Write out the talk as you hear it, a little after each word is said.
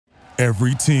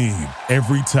Every team,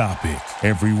 every topic,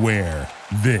 everywhere.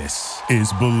 This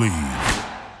is Believe.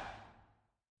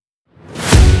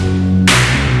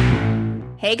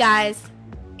 Hey guys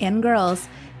and girls,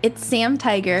 it's Sam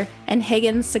Tiger and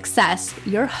Higgins Success,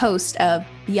 your host of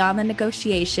Beyond the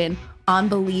Negotiation on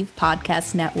Believe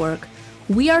Podcast Network.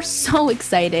 We are so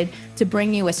excited to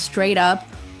bring you a straight up,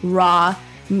 raw,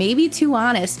 maybe too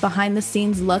honest behind the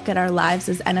scenes look at our lives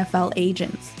as NFL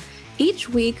agents. Each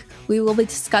week, we will be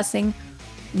discussing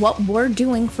what we're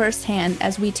doing firsthand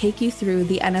as we take you through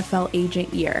the NFL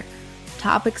agent year.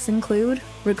 Topics include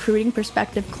recruiting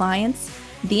prospective clients,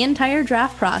 the entire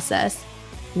draft process,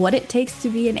 what it takes to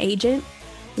be an agent,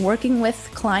 working with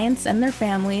clients and their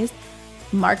families,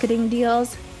 marketing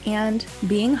deals, and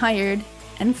being hired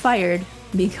and fired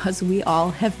because we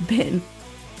all have been.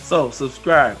 So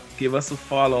subscribe, give us a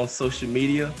follow on social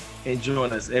media, and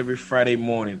join us every Friday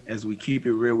morning as we keep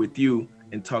it real with you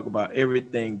and talk about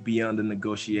everything beyond the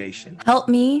negotiation. Help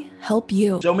me help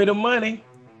you. Show me the money.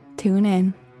 Tune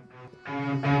in.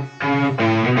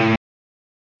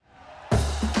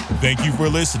 Thank you for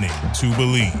listening to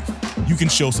Believe. You can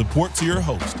show support to your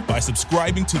host by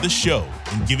subscribing to the show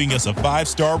and giving us a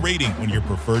 5-star rating on your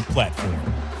preferred platform.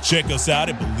 Check us out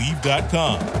at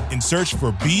Believe.com and search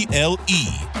for BLEAV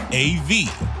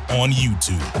on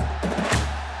YouTube.